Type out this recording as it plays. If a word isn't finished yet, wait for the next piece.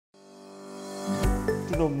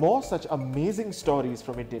To know more such amazing stories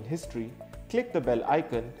from Indian history, click the bell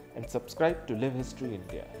icon and subscribe to Live History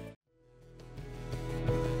India.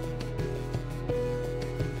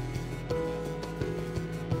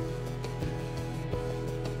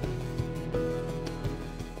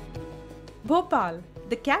 Bhopal,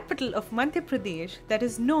 the capital of Madhya Pradesh, that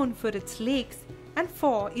is known for its lakes and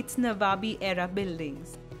for its Nawabi era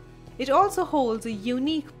buildings. It also holds a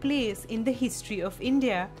unique place in the history of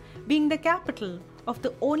India, being the capital of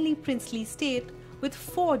the only princely state with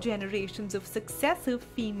 4 generations of successive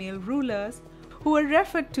female rulers who are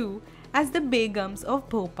referred to as the Begums of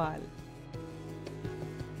Bhopal.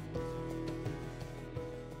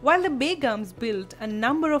 While the Begums built a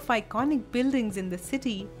number of iconic buildings in the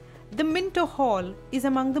city, the Minto Hall is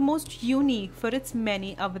among the most unique for its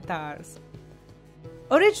many avatars.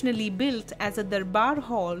 Originally built as a Darbar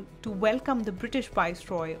Hall to welcome the British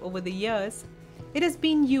Viceroy over the years, it has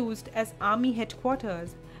been used as army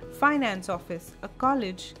headquarters, finance office, a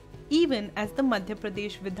college, even as the Madhya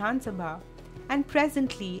Pradesh Vidhan Sabha, and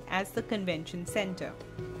presently as the convention centre.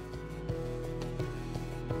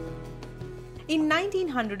 In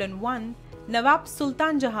 1901, Nawab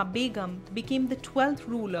Sultan Jahan Begum became the 12th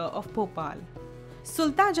ruler of Bhopal.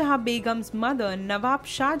 Sultan Jahan Begum's mother, Nawab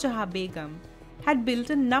Shah Jahan Begum, had built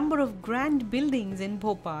a number of grand buildings in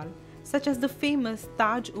Bhopal, such as the famous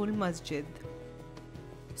Taj-ul-Masjid.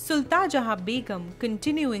 Sultan Jahan Begum,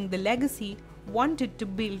 continuing the legacy, wanted to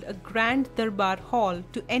build a grand Darbar Hall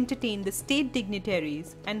to entertain the state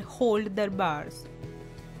dignitaries and hold darbars.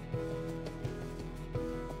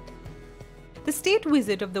 The state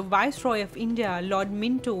visit of the Viceroy of India, Lord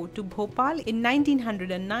Minto, to Bhopal in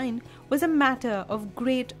 1909 was a matter of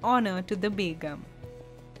great honour to the Begum.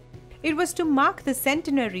 It was to mark the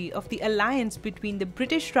centenary of the alliance between the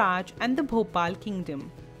British Raj and the Bhopal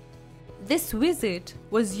Kingdom. This visit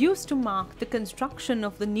was used to mark the construction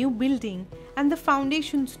of the new building and the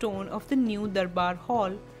foundation stone of the new Darbar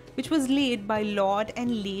Hall, which was laid by Lord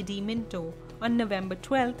and Lady Minto on November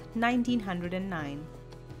 12, 1909.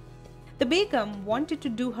 The Begum wanted to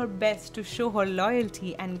do her best to show her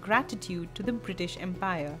loyalty and gratitude to the British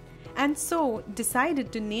Empire, and so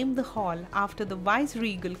decided to name the hall after the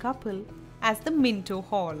viceregal couple as the Minto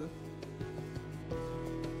Hall.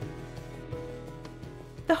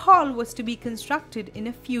 The hall was to be constructed in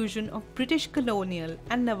a fusion of British colonial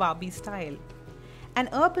and Nawabi style. An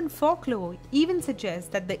urban folklore even suggests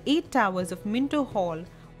that the 8 towers of Minto Hall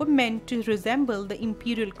were meant to resemble the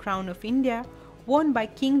imperial crown of India worn by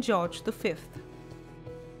King George V.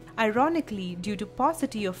 Ironically, due to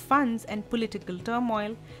paucity of funds and political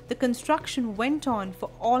turmoil, the construction went on for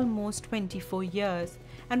almost 24 years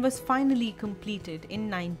and was finally completed in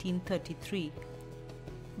 1933.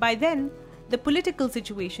 By then, the political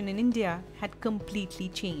situation in India had completely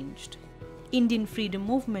changed. Indian freedom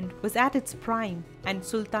movement was at its prime and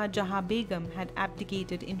Sultan Jahan Begum had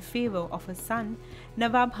abdicated in favor of her son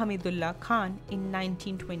Nawab Hamidullah Khan in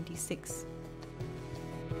 1926.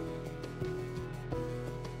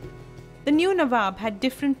 The new Nawab had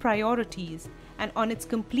different priorities, and on its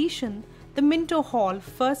completion, the Minto Hall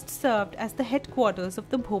first served as the headquarters of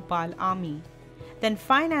the Bhopal army, then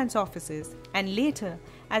finance offices, and later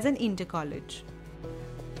as an inter-college.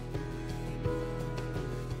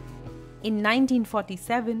 In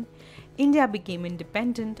 1947, India became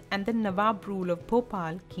independent and the Nawab rule of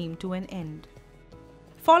Bhopal came to an end.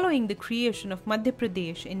 Following the creation of Madhya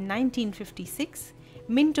Pradesh in 1956,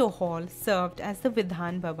 Minto Hall served as the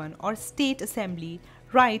Vidhan Bhavan or State Assembly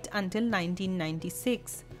right until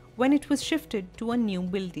 1996, when it was shifted to a new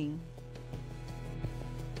building.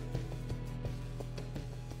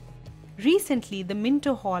 Recently, the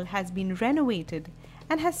Minto Hall has been renovated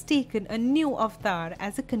and has taken a new avatar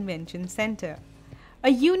as a convention center, a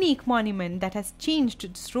unique monument that has changed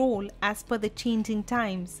its role as per the changing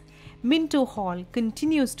times. Minto Hall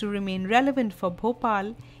continues to remain relevant for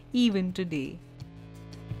Bhopal even today.